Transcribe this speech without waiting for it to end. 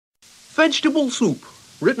Vegetable Soup,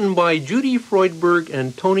 written by Judy Freudberg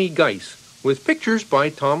and Tony Geiss, with pictures by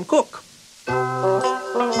Tom Cook.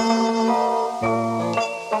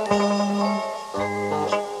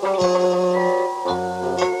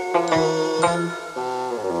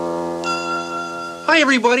 Hi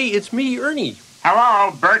everybody, it's me, Ernie.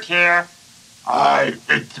 Hello, Bert here. Hi,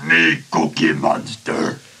 it's me, Cookie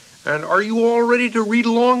Monster. And are you all ready to read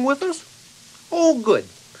along with us? Oh, good.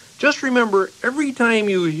 Just remember, every time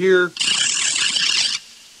you hear,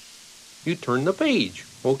 you turn the page,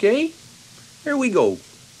 okay? Here we go.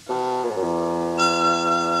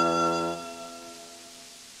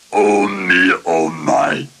 Oh me, oh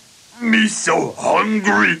my, me so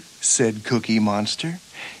hungry, said Cookie Monster.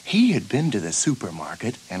 He had been to the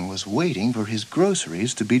supermarket and was waiting for his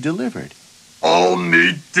groceries to be delivered. All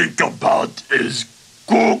me think about is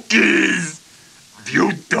cookies.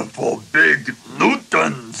 Beautiful big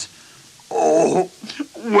Newtons. Oh,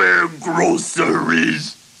 where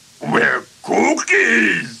groceries? Where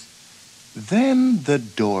cookies? Then the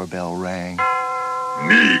doorbell rang.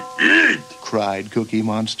 Me eat, cried Cookie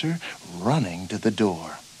Monster, running to the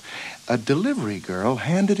door. A delivery girl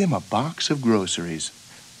handed him a box of groceries.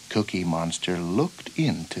 Cookie Monster looked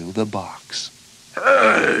into the box.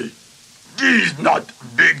 Hey, these not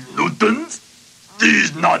big Newtons.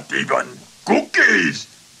 These not even cookies.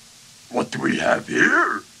 What do we have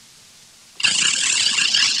here?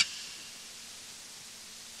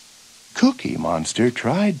 Cookie Monster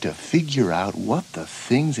tried to figure out what the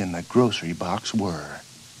things in the grocery box were.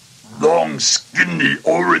 Long, skinny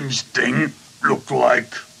orange thing look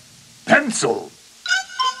like pencil,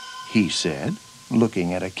 he said,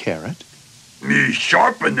 looking at a carrot. Me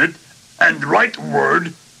sharpen it and write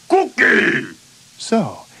word cookie.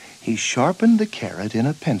 So he sharpened the carrot in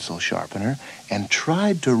a pencil sharpener and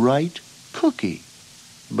tried to write cookie,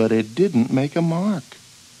 but it didn't make a mark.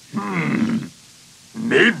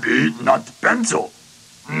 Maybe not pencil.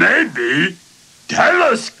 Maybe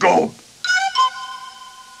telescope.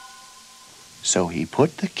 So he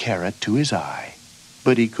put the carrot to his eye,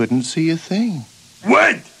 but he couldn't see a thing.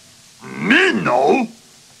 Wait, me know,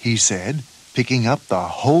 he said, picking up the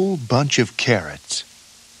whole bunch of carrots.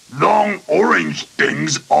 Long orange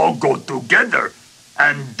things all go together,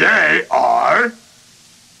 and they are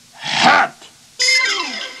hat.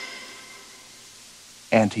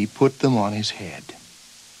 And he put them on his head.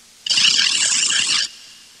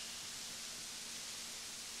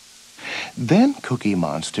 Then Cookie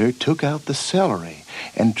Monster took out the celery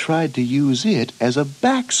and tried to use it as a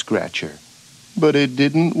back scratcher, but it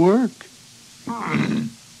didn't work.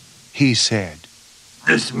 He said,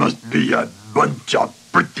 This must be a bunch of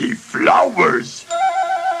pretty flowers.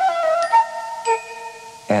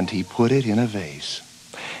 And he put it in a vase.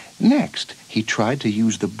 Next, he tried to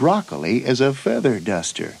use the broccoli as a feather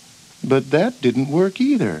duster, but that didn't work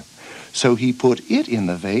either. So he put it in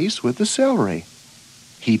the vase with the celery.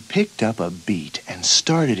 He picked up a beet and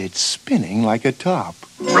started it spinning like a top.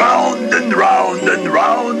 Round and round and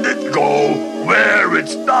round it go. Where it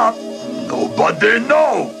stop, nobody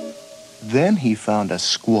know. Then he found a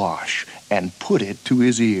squash and put it to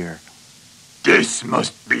his ear. This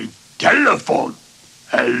must be telephone.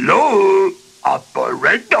 Hello,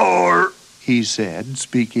 operator, he said,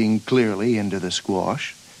 speaking clearly into the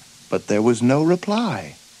squash. But there was no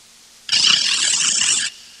reply.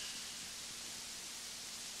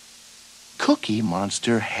 Cookie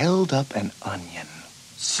Monster held up an onion.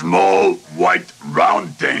 Small white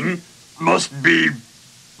round thing must be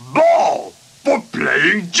ball for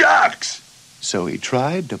playing jacks. So he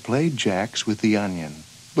tried to play jacks with the onion,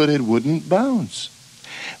 but it wouldn't bounce.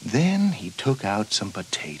 Then he took out some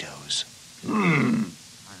potatoes.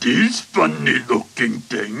 These funny-looking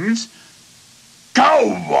things.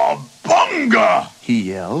 Cowabunga! He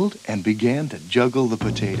yelled and began to juggle the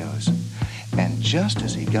potatoes. And just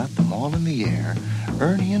as he got them all in the air,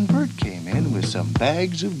 Ernie and Bert came in with some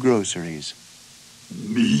bags of groceries.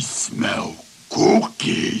 Me smell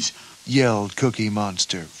cookies, yelled Cookie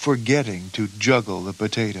Monster, forgetting to juggle the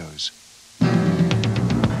potatoes.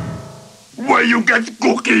 Where you get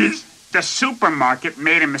cookies? The supermarket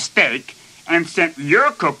made a mistake and sent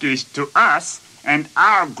your cookies to us and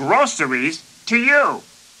our groceries to you,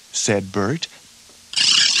 said Bert.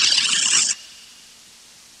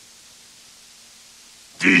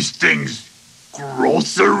 These things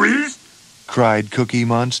groceries? cried Cookie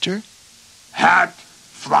Monster. Hat,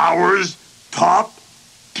 flowers, top,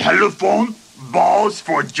 telephone, balls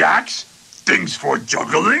for jacks, things for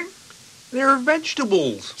juggling? They're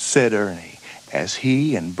vegetables, said Ernie, as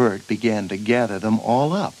he and Bert began to gather them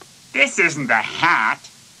all up. This isn't a hat,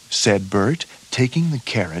 said Bert, taking the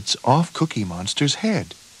carrots off Cookie Monster's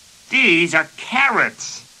head. These are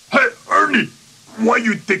carrots. Hey, Ernie, why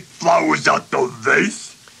you take flowers out the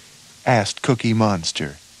vase? Asked Cookie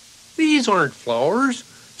Monster. These aren't flowers.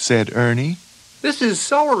 Said Ernie. This is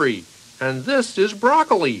celery, and this is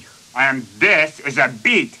broccoli. And this is a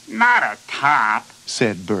beet, not a top.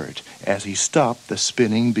 Said Bert as he stopped the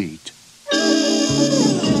spinning beet.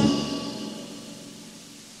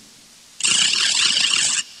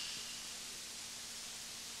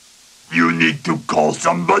 You need to call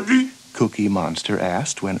somebody? Cookie Monster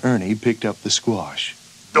asked when Ernie picked up the squash.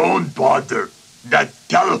 Don't bother. That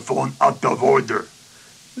telephone out of order.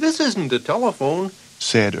 This isn't a telephone.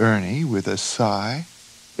 Said Ernie with a sigh.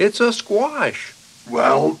 It's a squash.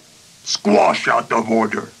 Well, squash out of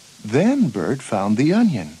order. Then Bert found the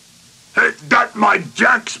onion. Hey, that my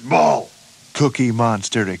Jack's ball. Cookie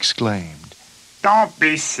Monster exclaimed. Don't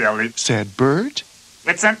be silly. Said Bert.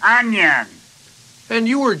 It's an onion. And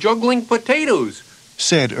you were juggling potatoes.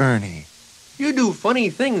 Said Ernie. You do funny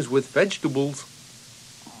things with vegetables.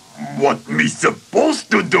 What me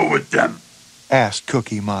supposed to do with them? Asked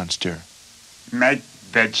Cookie Monster. Make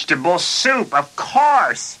vegetable soup, of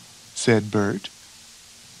course. Said Bert.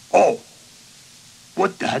 Oh,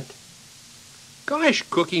 what that? Gosh,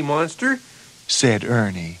 Cookie Monster, Said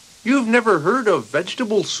Ernie. you've never heard of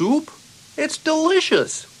vegetable soup? It's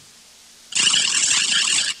delicious.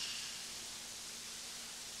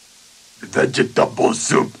 Vegetable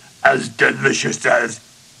soup as delicious as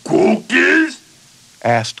cookies?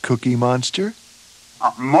 Asked Cookie Monster.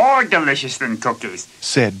 More delicious than cookies.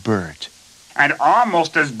 Said Bert. And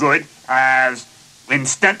almost as good as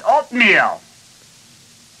instant oatmeal.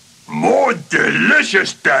 More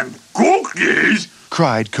delicious than cookies?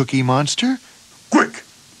 Cried Cookie Monster. Quick,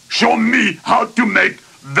 show me how to make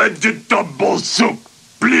vegetable soup,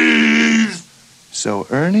 please. So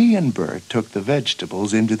Ernie and Bert took the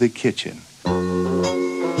vegetables into the kitchen.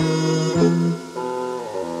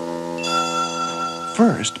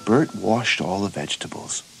 First, Bert washed all the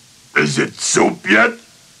vegetables. Is it soup yet?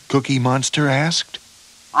 Cookie Monster asked.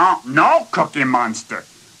 Oh, no, Cookie Monster.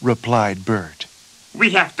 Replied Bert.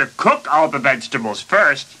 We have to cook all the vegetables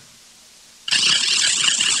first.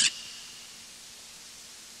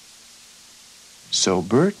 So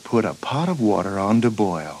Bert put a pot of water on to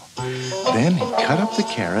boil. Then he cut up the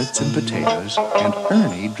carrots and potatoes, and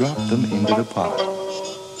Ernie dropped them into the pot.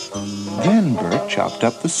 Then Bert chopped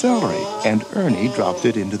up the celery, and Ernie dropped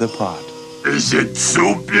it into the pot. Is it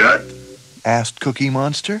soup yet? Asked Cookie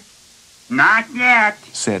Monster. Not yet.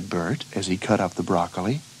 Said Bert as he cut up the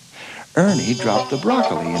broccoli. Ernie dropped the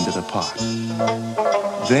broccoli into the pot.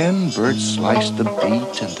 Then Bert sliced the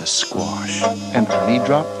beet and the squash, and Ernie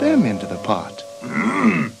dropped them into the pot.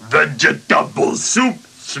 Vegetable soup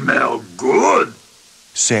smell good.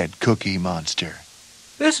 Said Cookie Monster.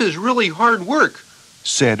 This is really hard work.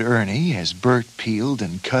 Said Ernie as Bert peeled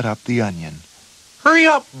and cut up the onion. Hurry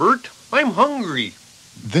up, Bert. I'm hungry.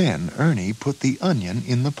 Then Ernie put the onion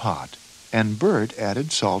in the pot, and Bert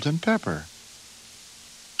added salt and pepper.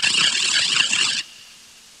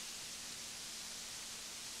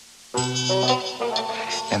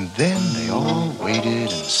 And then they all waited and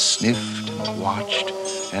sniffed and watched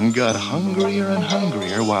and got hungrier and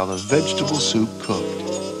hungrier while the vegetable soup cooked.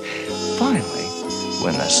 Finally,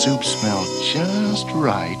 when the soup smelled just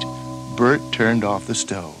right, Bert turned off the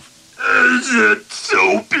stove. Is it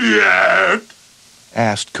soup yet?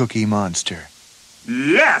 Asked Cookie Monster.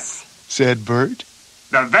 Yes, Said Bert.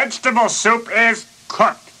 the vegetable soup is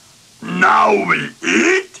cooked. Now we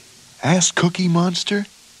eat? Asked Cookie Monster.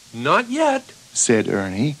 Not yet. Said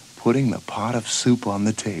Ernie, putting the pot of soup on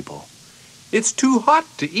the table. It's too hot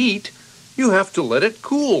to eat. You have to let it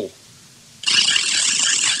cool.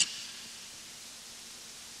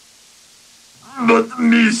 But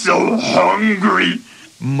me so hungry.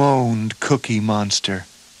 Moaned Cookie Monster.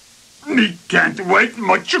 Me can't wait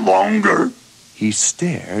much longer. He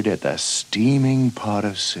stared at the steaming pot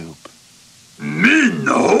of soup. Me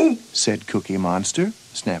no. Said Cookie Monster,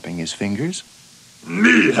 snapping his fingers.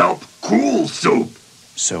 Me help cool soup.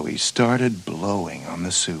 So he started blowing on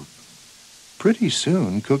the soup. Pretty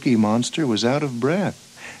soon, Cookie Monster was out of breath,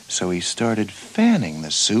 so he started fanning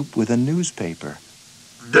the soup with a newspaper.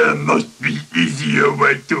 There must be easier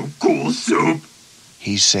way to cool soup.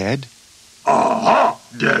 He said, Aha,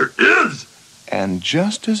 there is. and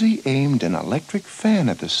just as he aimed an electric fan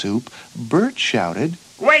at the soup, Bert shouted,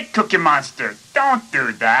 Wait, Cookie Monster, don't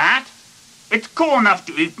do that. It's cool enough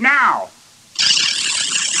to eat now.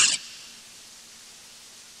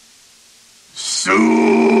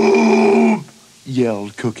 Soup!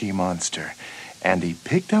 yelled Cookie Monster, and he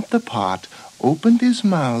picked up the pot, opened his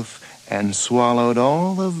mouth, and swallowed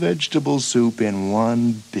all the vegetable soup in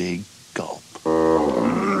one big gulp.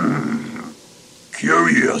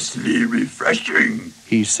 Curiously refreshing,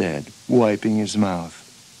 he said, wiping his mouth.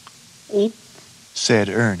 Oop. Said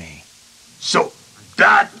Ernie. So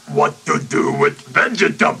that's what to do with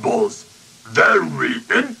vegetables. Very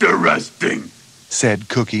interesting, said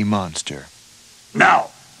Cookie Monster.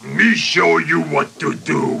 Now, me show you what to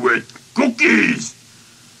do with cookies.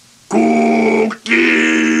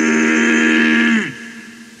 Cookie!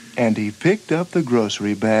 And he picked up the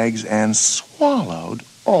grocery bags and swallowed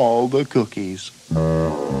all the cookies.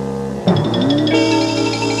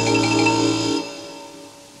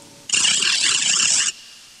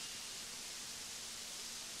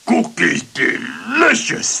 Cookies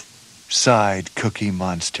delicious, sighed Cookie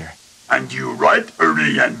Monster. And you right,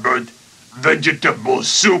 Ernie and Bert, vegetable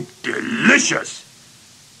soup delicious.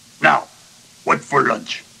 Now, what for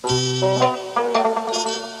lunch?